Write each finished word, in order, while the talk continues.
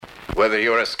Whether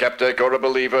you're a skeptic or a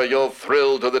believer, you'll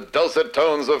thrill to the dulcet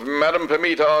tones of Madame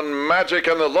Pamita on Magic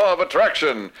and the Law of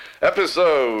Attraction,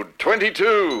 episode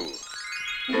 22.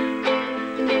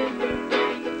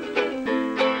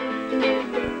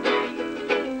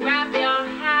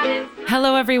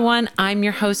 Hello, everyone. I'm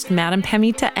your host, Madame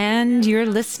Pamita, and you're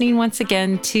listening once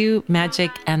again to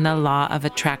Magic and the Law of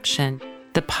Attraction,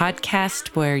 the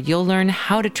podcast where you'll learn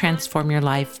how to transform your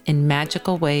life in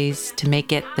magical ways to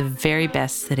make it the very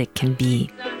best that it can be.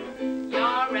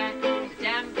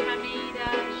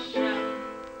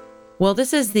 Well,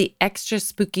 this is the extra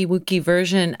spooky wooky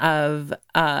version of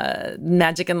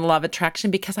Magic and the Law of Attraction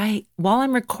because while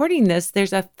I'm recording this,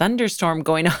 there's a thunderstorm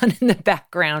going on in the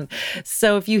background.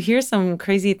 So if you hear some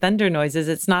crazy thunder noises,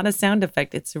 it's not a sound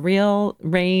effect. It's real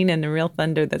rain and the real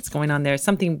thunder that's going on there.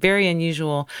 Something very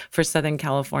unusual for Southern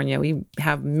California. We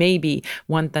have maybe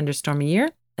one thunderstorm a year.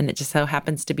 And it just so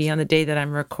happens to be on the day that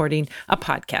I'm recording a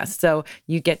podcast. So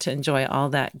you get to enjoy all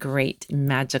that great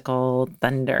magical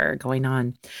thunder going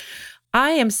on.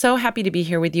 I am so happy to be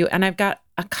here with you. And I've got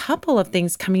a couple of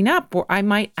things coming up where I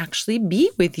might actually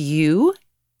be with you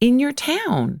in your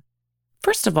town.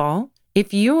 First of all,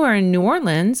 if you are in New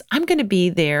Orleans, I'm going to be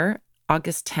there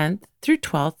August 10th through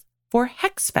 12th for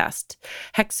HexFest.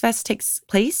 HexFest takes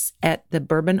place at the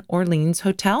Bourbon Orleans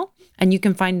Hotel. And you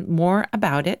can find more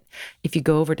about it if you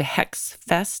go over to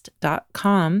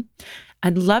hexfest.com.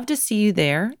 I'd love to see you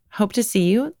there. Hope to see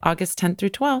you August 10th through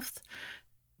 12th.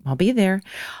 I'll be there.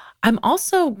 I'm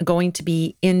also going to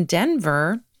be in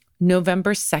Denver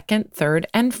November 2nd, 3rd,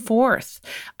 and 4th.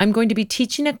 I'm going to be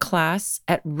teaching a class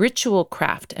at Ritual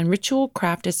Craft. And Ritual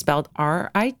Craft is spelled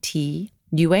RITUALCRAVT.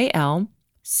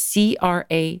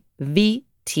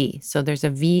 So there's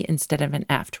a V instead of an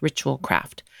F, Ritual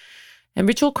Craft. And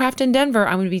Ritual Craft in Denver,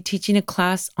 I'm going to be teaching a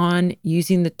class on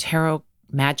using the tarot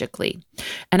magically.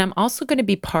 And I'm also going to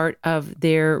be part of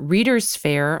their Readers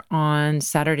Fair on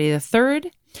Saturday the 3rd.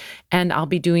 And I'll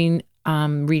be doing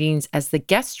readings as the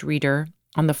guest reader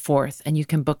on the 4th. And you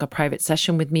can book a private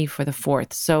session with me for the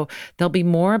 4th. So there'll be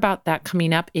more about that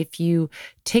coming up. If you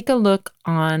take a look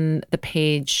on the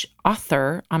page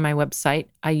author on my website,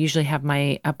 I usually have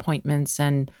my appointments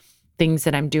and things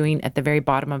that I'm doing at the very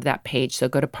bottom of that page. So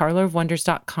go to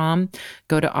parlorofwonders.com,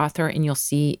 go to author, and you'll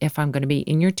see if I'm going to be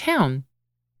in your town.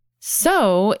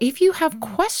 So if you have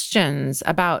questions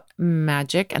about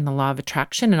magic and the law of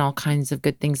attraction and all kinds of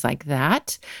good things like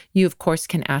that, you of course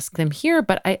can ask them here.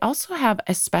 But I also have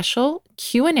a special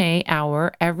Q&A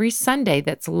hour every Sunday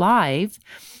that's live,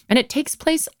 and it takes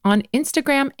place on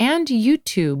Instagram and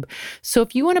YouTube. So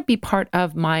if you want to be part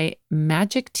of my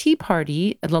Magic Tea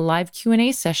Party, the live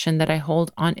Q&A session that I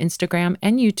hold on Instagram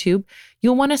and YouTube,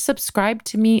 you'll want to subscribe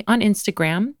to me on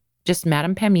Instagram, just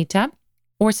Madame Pamita,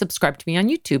 or subscribe to me on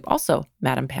YouTube, also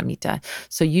Madame Pamita.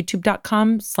 So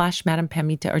youtube.com/Madame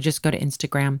Pamita, or just go to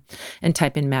Instagram and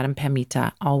type in Madame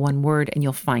Pamita, all one word, and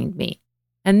you'll find me.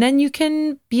 And then you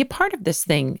can be a part of this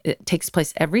thing. It takes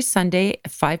place every Sunday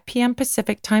at 5 p.m.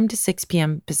 Pacific time to 6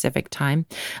 p.m. Pacific time.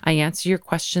 I answer your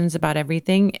questions about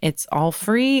everything. It's all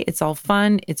free. It's all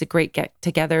fun. It's a great get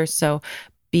together. So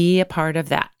be a part of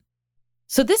that.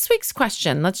 So this week's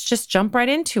question, let's just jump right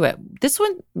into it. This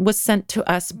one was sent to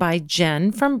us by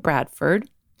Jen from Bradford.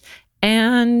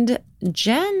 And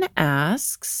Jen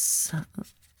asks,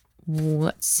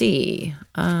 Jen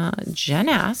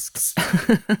asks,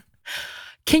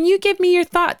 can you give me your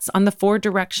thoughts on the 4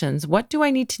 directions? What do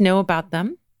I need to know about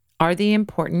them? Are they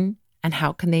important? And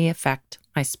how can they affect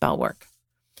my spell work?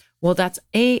 Well, that's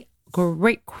a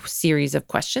great series of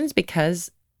questions because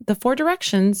the 4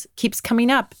 directions keeps coming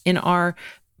up in our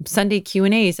Sunday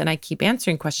Q&As, and I keep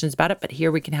answering questions about it, but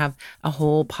here we can have a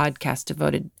whole podcast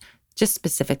devoted just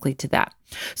specifically to that.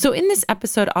 So in this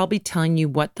episode, I'll be telling you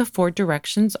what the 4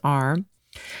 directions are,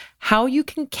 how you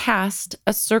can cast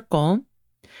a circle,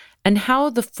 and how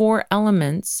the 4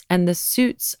 elements and the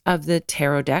suits of the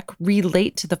tarot deck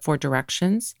relate to the 4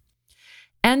 directions,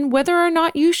 and whether or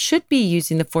not you should be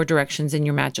using the 4 directions in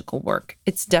your magical work.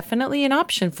 It's definitely an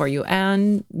option for you,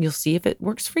 and you'll see if it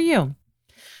works for you.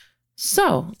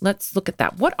 So let's look at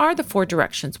that. What are the 4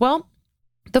 directions? Well,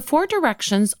 the 4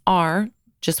 directions are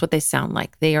just what they sound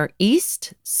like. They are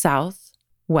east, south,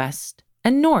 west,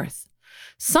 and north.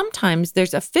 Sometimes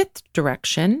there's a 5th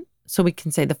direction, so we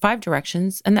can say the 5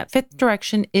 directions, and that 5th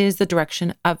direction is the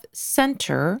direction of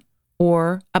center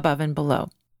or above and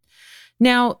below.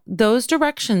 Now, those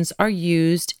directions are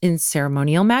used in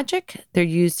ceremonial magic, they're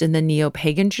used in the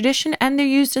neo-pagan tradition, and they're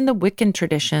used in the Wiccan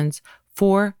traditions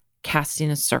for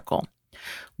casting a circle.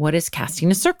 What is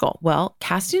casting a circle? Well,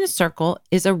 casting a circle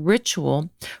is a ritual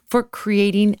for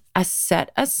creating a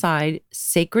set-aside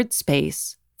sacred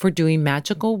space for doing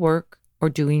magical work or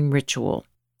doing ritual.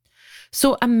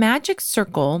 So a magic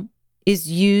circle is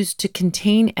used to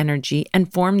contain energy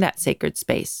and form that sacred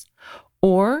space,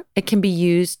 or it can be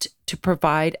used to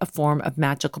provide a form of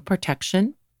magical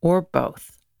protection, or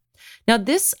both. Now,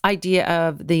 this idea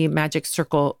of the magic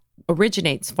circle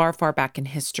originates far, far back in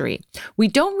history. We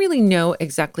don't really know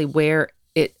exactly where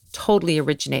it totally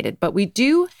originated, but we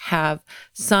do have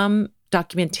some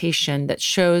documentation that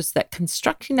shows that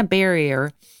constructing a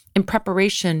barrier in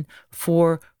preparation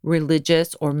for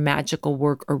religious or magical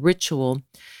work or ritual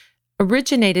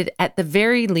originated at the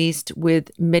very least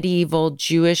with medieval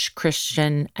Jewish,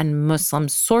 Christian, and Muslim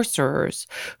sorcerers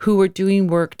who were doing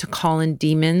work to call in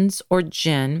demons or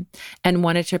jinn and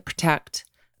wanted to protect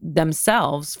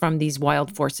themselves from these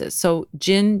wild forces. So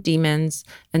jinn, demons,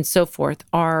 and so forth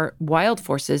are wild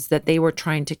forces that they were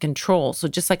trying to control. So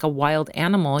just like a wild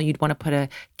animal, you'd want to put a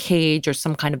cage or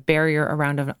some kind of barrier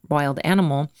around a wild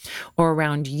animal or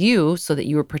around you so that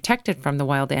you were protected from the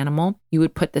wild animal. You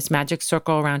would put this magic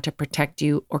circle around to protect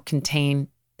you or contain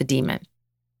the demon.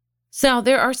 So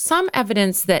there are some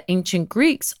evidence that ancient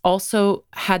Greeks also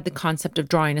had the concept of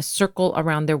drawing a circle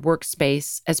around their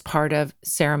workspace as part of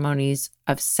ceremonies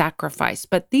of sacrifice,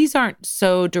 but these aren't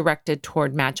so directed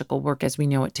toward magical work as we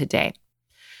know it today.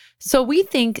 So we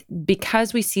think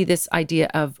because we see this idea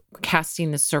of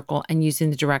casting the circle and using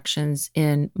the directions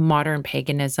in modern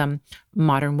paganism,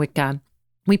 modern Wicca,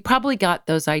 we probably got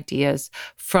those ideas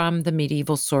from the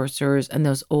medieval sorcerers and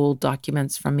those old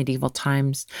documents from medieval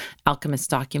times, alchemist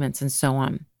documents, and so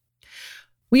on.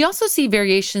 We also see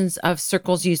variations of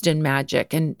circles used in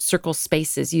magic and circle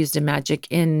spaces used in magic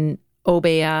in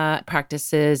Obeah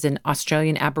practices and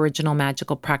Australian Aboriginal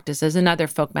magical practices and other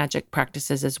folk magic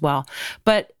practices as well.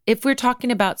 But if we're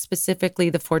talking about specifically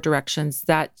the four directions,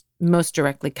 that most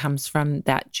directly comes from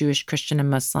that Jewish, Christian, and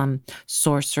Muslim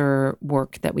sorcerer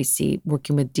work that we see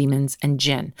working with demons and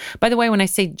jinn. By the way, when I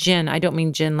say jinn, I don't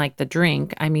mean jinn like the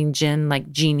drink. I mean jinn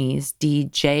like genies,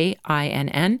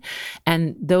 D-J-I-N-N.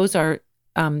 And those are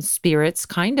spirits,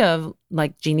 kind of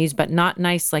like genies, but not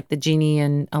nice like the genie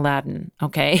in Aladdin,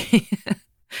 okay?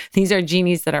 These are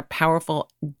genies that are powerful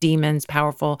demons,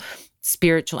 powerful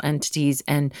spiritual entities,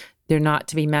 and they're not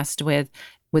to be messed with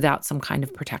without some kind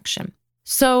of protection.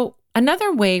 So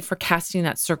another way for casting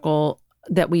that circle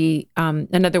that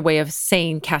another way of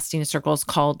saying casting a circle is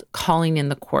called calling in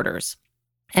the quarters.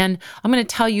 And I'm going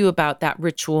to tell you about that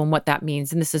ritual and what that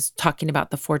means. And this is talking about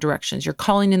the four directions. You're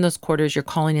calling in those quarters, you're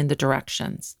calling in the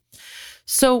directions.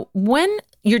 So when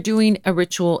you're doing a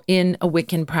ritual in a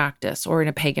Wiccan practice or in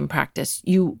a pagan practice,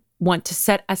 you want to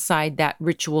set aside that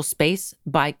ritual space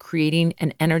by creating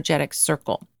an energetic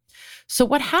circle. So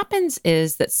what happens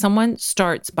is that someone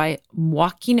starts by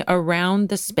walking around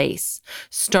the space,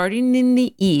 starting in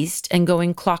the east and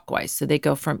going clockwise. So they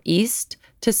go from east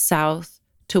to south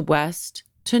to west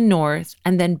to north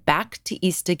and then back to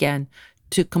east again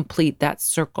to complete that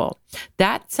circle.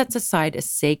 That sets aside a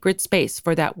sacred space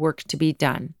for that work to be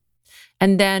done.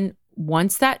 And then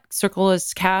once that circle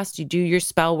is cast, you do your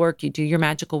spell work, you do your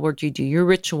magical work, you do your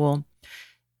ritual.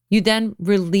 You then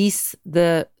release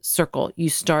the circle. You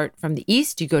start from the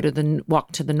east, you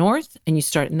walk to the north, and you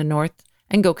start in the north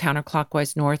and go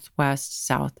counterclockwise, north, west,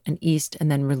 south, and east,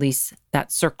 and then release that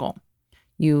circle.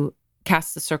 You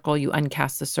cast the circle, you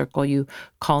uncast the circle, you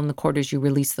call in the quarters, you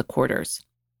release the quarters.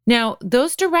 Now,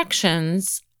 those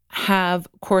directions have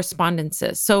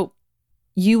correspondences. So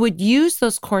you would use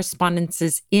those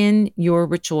correspondences in your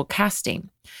ritual casting.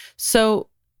 So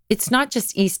it's not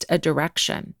just east a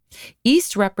direction.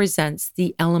 East represents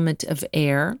the element of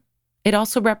air. It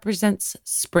also represents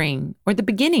spring or the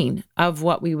beginning of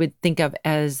what we would think of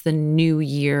as the new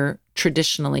year,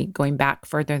 traditionally going back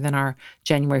further than our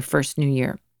January 1st New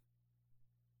Year.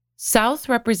 South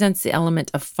represents the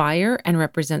element of fire and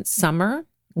represents summer.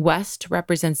 West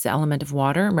represents the element of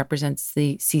water and represents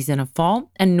the season of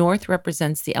fall. And north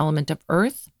represents the element of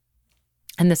earth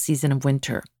and the season of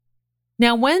winter.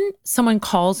 Now, when someone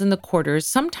calls in the quarters,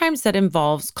 sometimes that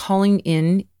involves calling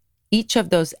in each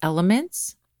of those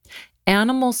elements,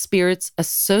 animal spirits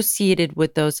associated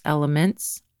with those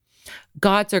elements,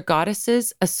 gods or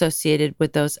goddesses associated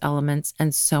with those elements,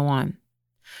 and so on.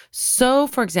 So,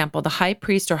 for example, the high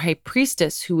priest or high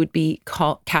priestess who would be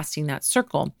casting that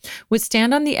circle would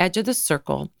stand on the edge of the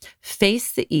circle,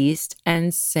 face the east,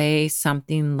 and say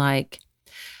something like,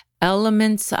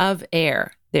 elements of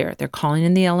air. They're calling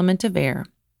in the element of air.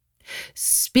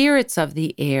 Spirits of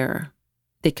the air.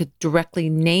 They could directly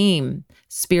name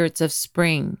spirits of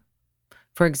spring.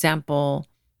 For example,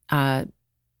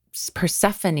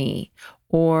 Persephone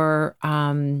or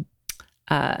an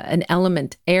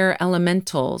element, air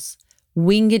elementals,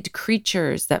 winged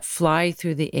creatures that fly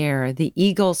through the air, the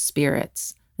eagle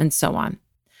spirits, and so on.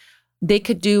 They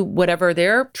could do whatever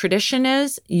their tradition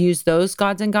is, use those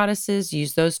gods and goddesses,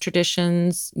 use those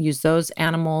traditions, use those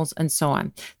animals, and so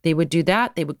on. They would do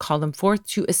that. They would call them forth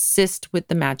to assist with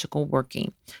the magical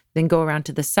working. Then go around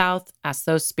to the south, ask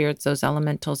those spirits, those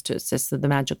elementals to assist with the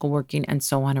magical working, and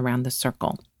so on around the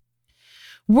circle.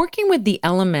 Working with the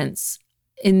elements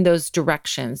in those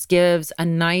directions gives a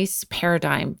nice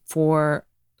paradigm for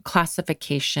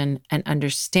classification and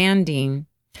understanding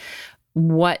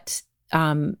what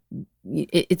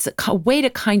it's a way to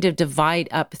kind of divide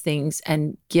up things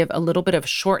and give a little bit of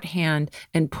shorthand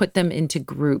and put them into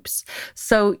groups.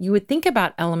 So you would think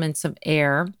about elements of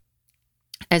air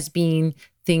as being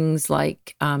things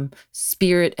like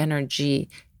spirit energy,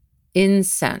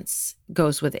 incense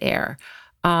goes with air,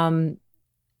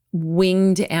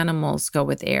 winged animals go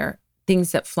with air,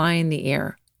 things that fly in the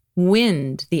air,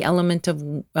 wind, the element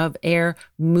of air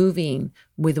moving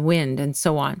with wind, and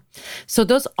so on. So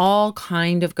those all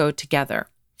kind of go together.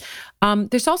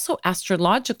 There's also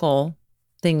astrological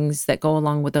things that go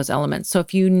along with those elements. So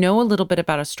if you know a little bit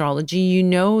about astrology, you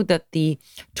know that the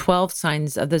 12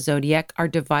 signs of the zodiac are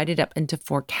divided up into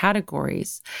 4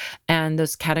 categories. And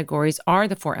those categories are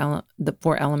the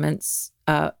four elements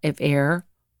of air,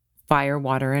 fire,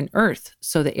 water, and earth.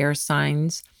 So the air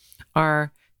signs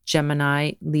are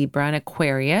Gemini, Libra, and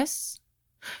Aquarius.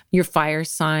 Your fire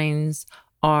signs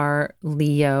are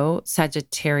Leo,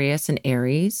 Sagittarius, and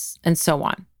Aries, and so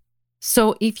on.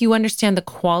 So if you understand the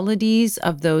qualities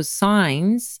of those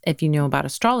signs, if you know about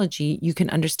astrology, you can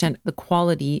understand the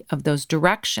quality of those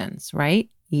directions, right?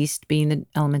 East being the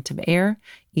element of air,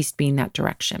 east being that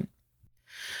direction.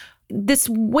 This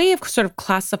way of sort of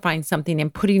classifying something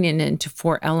and putting it into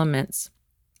 4 elements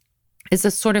is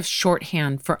a sort of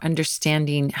shorthand for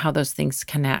understanding how those things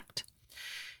connect.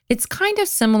 It's kind of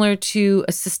similar to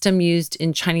a system used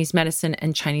in Chinese medicine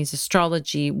and Chinese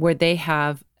astrology, where they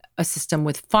have a system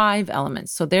with 5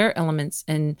 elements. So their elements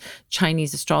in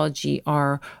Chinese astrology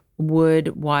are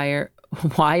wood, water,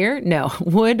 fire,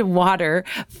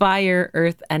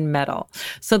 earth, and metal.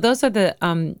 So those are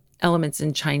the elements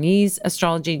in Chinese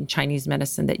astrology and Chinese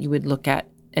medicine that you would look at,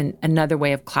 and another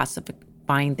way of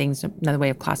classifying things, another way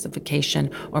of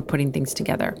classification or putting things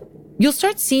together. You'll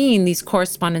start seeing these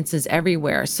correspondences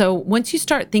everywhere. So once you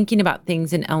start thinking about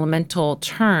things in elemental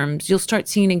terms, you'll start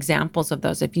seeing examples of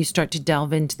those if you start to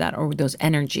delve into that, or those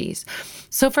energies.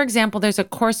 So for example, there's a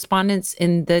correspondence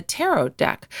in the tarot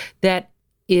deck that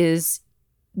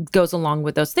goes along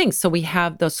with those things. So we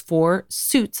have those 4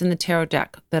 suits in the tarot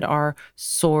deck that are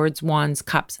swords, wands,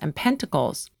 cups, and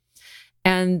pentacles.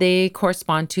 And they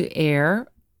correspond to air,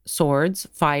 swords,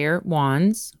 fire,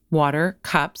 wands, water,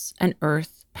 cups, and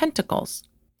earth, pentacles.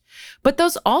 But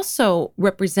those also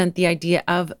represent the idea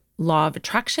of law of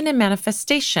attraction and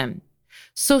manifestation.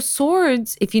 So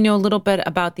swords, if you know a little bit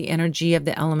about the energy of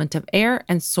the element of air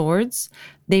and swords,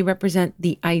 they represent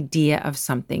the idea of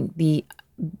something, the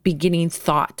beginning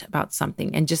thought about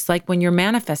something. And just like when you're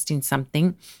manifesting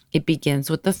something, it begins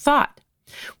with the thought.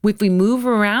 If we move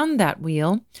around that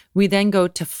wheel, we then go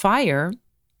to fire,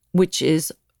 which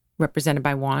is represented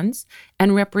by wands,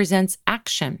 and represents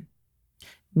action.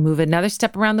 Move another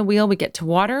step around the wheel, we get to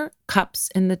water, cups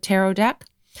in the tarot deck.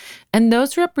 And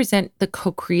those represent the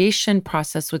co-creation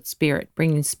process with spirit,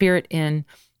 bringing spirit in,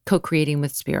 co-creating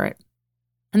with spirit.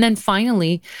 And then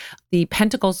finally, the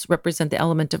pentacles represent the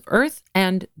element of earth,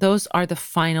 and those are the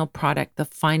final product, the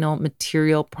final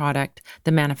material product,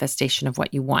 the manifestation of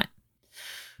what you want.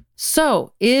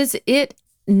 So is it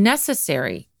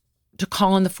necessary to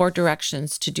call in the 4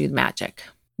 directions to do magic?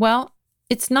 Well,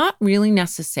 it's not really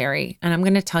necessary, and I'm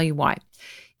going to tell you why.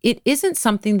 It isn't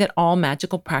something that all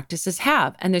magical practices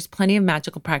have, and there's plenty of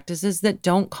magical practices that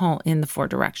don't call in the 4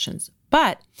 directions.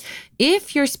 But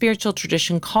if your spiritual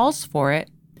tradition calls for it,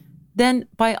 then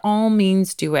by all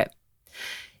means do it.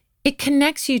 It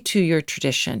connects you to your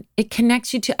tradition. It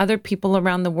connects you to other people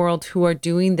around the world who are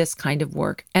doing this kind of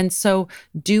work. And so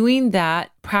doing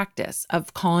that practice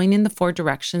of calling in the 4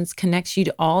 directions connects you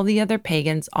to all the other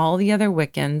pagans, all the other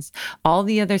Wiccans, all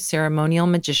the other ceremonial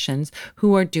magicians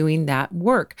who are doing that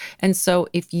work. And so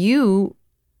if you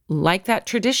like that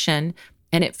tradition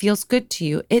and it feels good to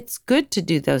you, it's good to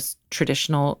do those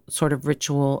traditional sort of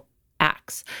ritual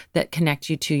acts that connect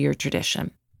you to your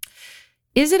tradition.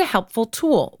 Is it a helpful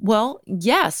tool? Well,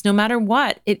 yes, no matter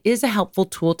what, it is a helpful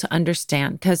tool to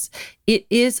understand, because it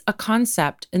is a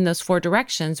concept in those 4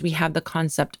 directions. We have the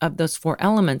concept of those 4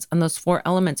 elements, and those 4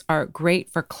 elements are great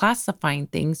for classifying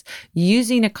things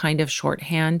using a kind of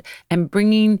shorthand and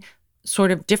bringing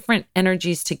sort of different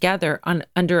energies together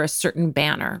under a certain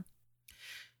banner.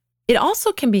 It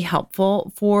also can be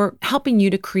helpful for helping you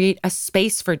to create a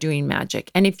space for doing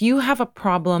magic. And if you have a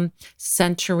problem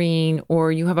centering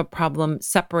or you have a problem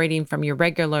separating from your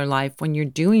regular life when you're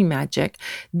doing magic,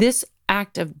 this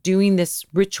act of doing this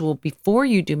ritual before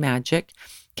you do magic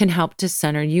can help to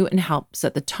center you and help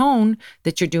set the tone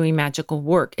that you're doing magical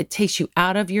work. It takes you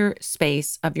out of your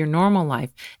space of your normal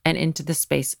life and into the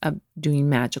space of doing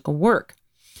magical work.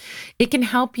 It can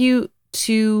help you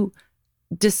to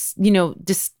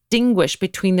distinguish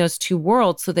between those two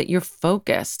worlds so that you're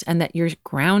focused and that you're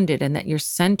grounded and that you're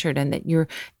centered and that your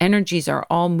energies are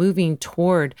all moving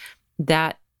toward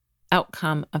that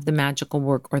outcome of the magical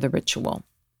work or the ritual.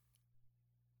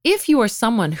 If you are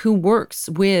someone who works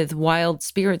with wild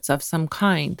spirits of some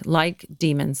kind, like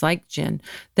demons, like jinn,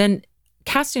 then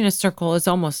casting a circle is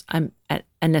almost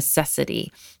a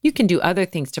necessity. You can do other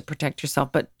things to protect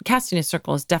yourself, but casting a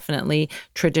circle is definitely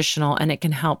traditional, and it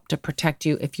can help to protect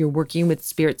you if you're working with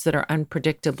spirits that are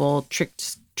unpredictable,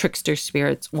 trickster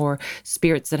spirits, or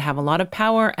spirits that have a lot of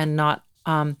power and not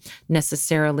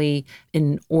necessarily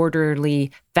in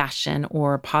orderly fashion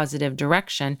or positive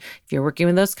direction. If you're working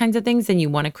with those kinds of things, then you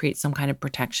want to create some kind of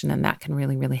protection, and that can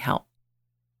really, really help.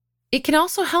 It can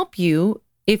also help you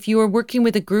if you are working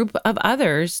with a group of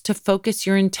others to focus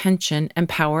your intention and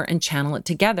power and channel it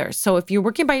together. So if you're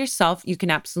working by yourself, you can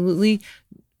absolutely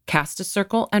cast a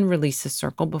circle and release a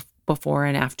circle before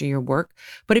and after your work.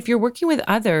 But if you're working with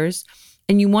others,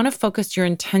 and you want to focus your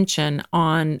intention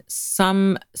on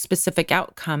some specific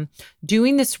outcome,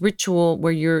 doing this ritual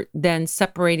where you're then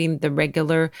separating the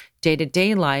regular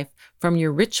day-to-day life from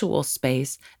your ritual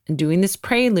space and doing this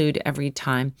prelude every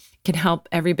time can help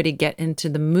everybody get into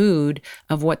the mood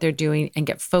of what they're doing and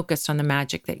get focused on the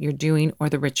magic that you're doing or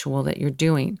the ritual that you're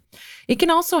doing. It can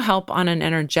also help on an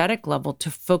energetic level to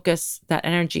focus that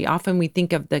energy. Often we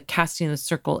think of the casting of the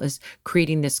circle as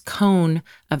creating this cone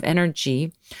of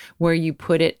energy where you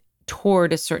put it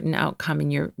toward a certain outcome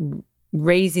and you're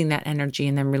raising that energy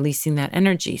and then releasing that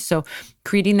energy. So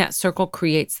creating that circle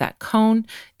creates that cone.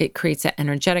 It creates that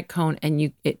energetic cone,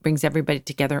 and it brings everybody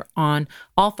together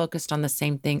all focused on the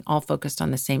same thing, all focused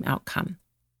on the same outcome.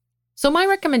 So my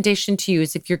recommendation to you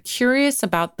is, if you're curious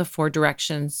about the 4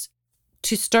 directions,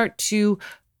 to start to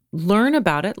learn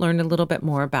about it, learn a little bit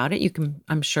more about it. You can,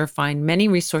 I'm sure, find many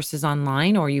resources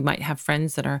online, or you might have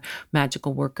friends that are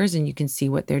magical workers and you can see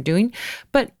what they're doing.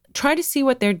 But try to see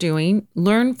what they're doing,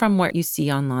 learn from what you see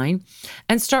online,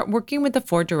 and start working with the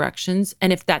 4 directions.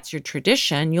 And if that's your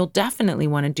tradition, you'll definitely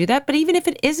want to do that. But even if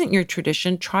it isn't your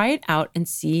tradition, try it out and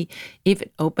see if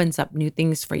it opens up new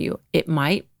things for you. It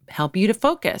might help you to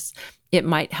focus. It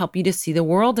might help you to see the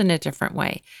world in a different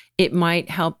way. It might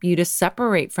help you to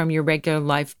separate from your regular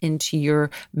life into your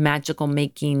magical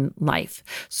making life.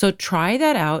 So try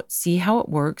that out, see how it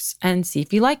works, and see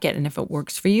if you like it. And if it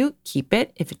works for you, keep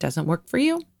it. If it doesn't work for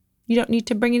you, you don't need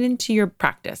to bring it into your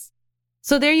practice.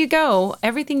 So there you go.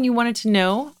 Everything you wanted to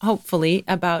know, hopefully,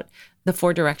 about the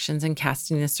 4 directions and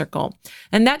casting the circle.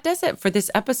 And that does it for this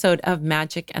episode of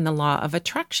Magic and the Law of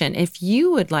Attraction. If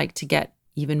you would like to get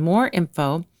even more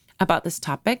info about this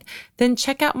topic, then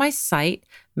check out my site,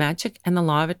 Magic and the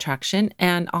Law of Attraction,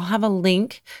 and I'll have a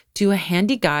link to a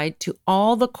handy guide to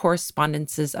all the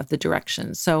correspondences of the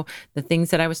directions. So the things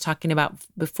that I was talking about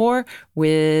before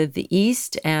with the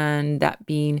East, and that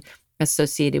being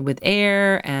associated with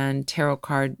air and tarot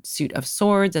card suit of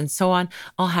swords and so on,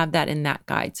 I'll have that in that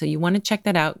guide. So you want to check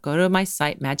that out. Go to my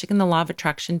site,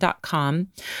 magicandthelawofattraction.com,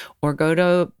 or go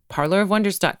to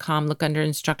parlorofwonders.com, look under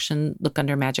instruction, look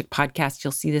under Magic Podcast.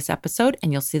 You'll see this episode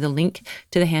and you'll see the link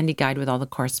to the handy guide with all the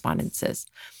correspondences.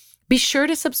 Be sure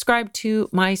to subscribe to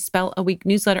my Spell a Week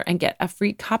newsletter and get a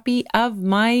free copy of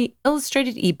my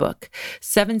illustrated ebook,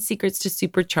 7 Secrets to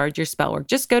Supercharge Your Spell Work.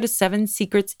 Just go to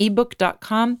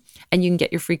 7secretsebook.com and you can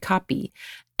get your free copy.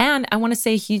 And I want to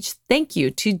say a huge thank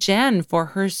you to Jen for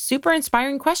her super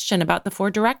inspiring question about the 4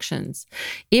 directions.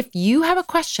 If you have a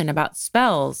question about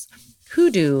spells,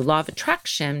 hoodoo, law of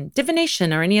attraction,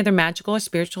 divination, or any other magical or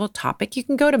spiritual topic, you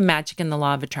can go to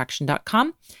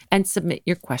magicandthelawofattraction.com and submit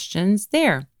your questions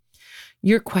there.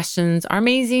 Your questions are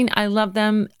amazing. I love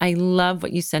them. I love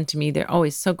what you send to me. They're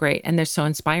always so great and they're so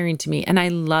inspiring to me, and I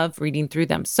love reading through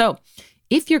them. So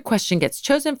if your question gets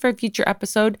chosen for a future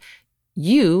episode,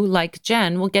 you, like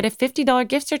Jen, will get a $50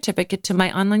 gift certificate to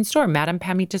my online store, Madame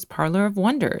Pamita's Parlor of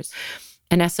Wonders,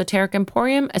 an esoteric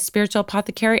emporium, a spiritual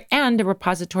apothecary, and a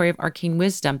repository of arcane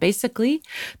wisdom. Basically,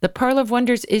 the Parlor of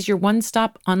Wonders is your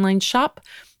one-stop online shop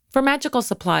for magical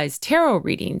supplies, tarot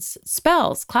readings,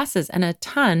 spells, classes, and a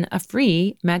ton of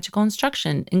free magical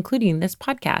instruction, including this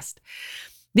podcast.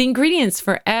 The ingredients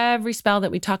for every spell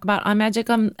that we talk about on Magic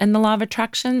and the Law of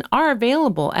Attraction are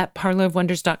available at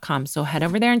parlorofwonders.com. So head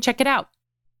over there and check it out.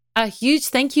 A huge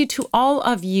thank you to all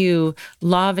of you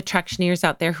Law of Attractioneers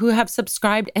out there who have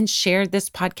subscribed and shared this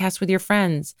podcast with your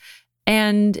friends.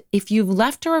 And if you've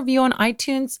left a review on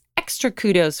iTunes, extra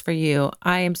kudos for you.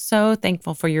 I am so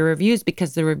thankful for your reviews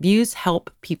because the reviews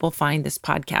help people find this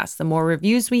podcast. The more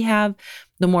reviews we have,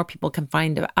 the more people can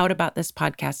find out about this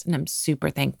podcast. And I'm super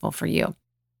thankful for you.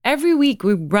 Every week,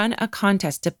 we run a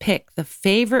contest to pick the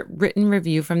favorite written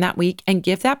review from that week and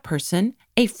give that person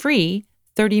a free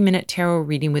 30-minute tarot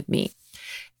reading with me.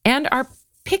 And our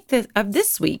pick of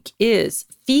this week is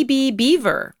Phoebe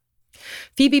Beaver.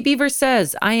 Phoebe Beaver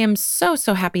says, I am so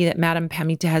happy that Madame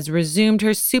Pamita has resumed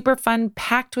her super fun,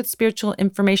 packed with spiritual,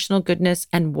 informational goodness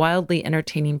and wildly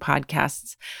entertaining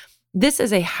podcasts. This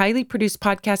is a highly produced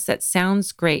podcast that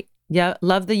sounds great. Yeah,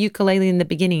 love the ukulele in the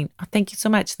beginning. Oh, thank you so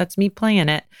much. That's me playing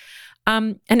it.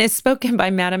 And it's spoken by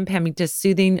Madame Pamita's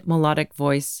soothing, melodic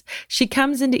voice. She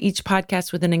comes into each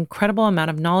podcast with an incredible amount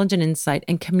of knowledge and insight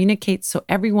and communicates so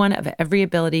everyone of every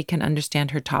ability can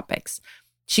understand her topics.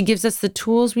 She gives us the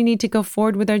tools we need to go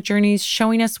forward with our journeys,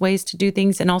 showing us ways to do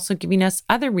things and also giving us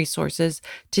other resources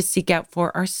to seek out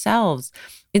for ourselves.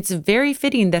 It's very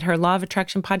fitting that her Law of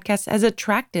Attraction podcast has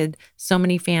attracted so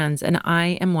many fans, and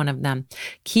I am one of them.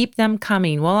 Keep them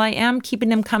coming. Well, I am keeping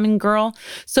them coming, girl.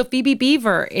 So Phoebe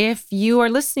Beaver, if you are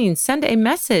listening, send a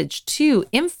message to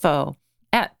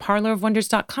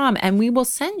info@parlorofwonders.com and we will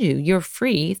send you your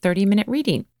free 30-minute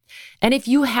reading. And if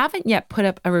you haven't yet put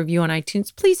up a review on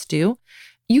iTunes, please do.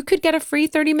 You could get a free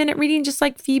 30-minute reading just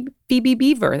like Phoebe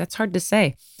Beaver. That's hard to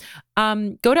say.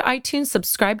 Go to iTunes,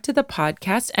 subscribe to the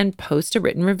podcast, and post a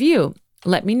written review.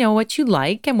 Let me know what you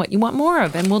like and what you want more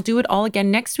of, and we'll do it all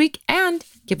again next week and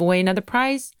give away another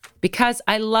prize because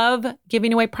I love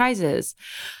giving away prizes.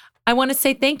 I want to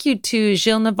say thank you to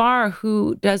Gilles Navarre,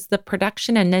 who does the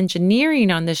production and engineering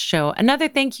on this show. Another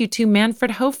thank you to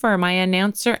Manfred Hofer, my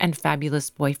announcer and fabulous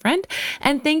boyfriend.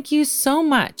 And thank you so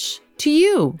much to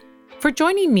you for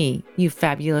joining me, you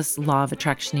fabulous Law of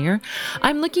Attractioneer.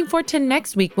 I'm looking forward to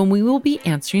next week when we will be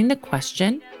answering the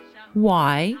question,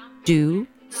 why do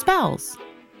spells?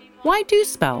 Why do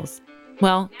spells?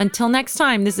 Well, until next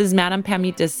time, this is Madame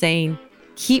Pamita saying,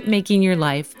 keep making your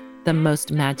life the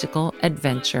most magical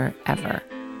adventure ever.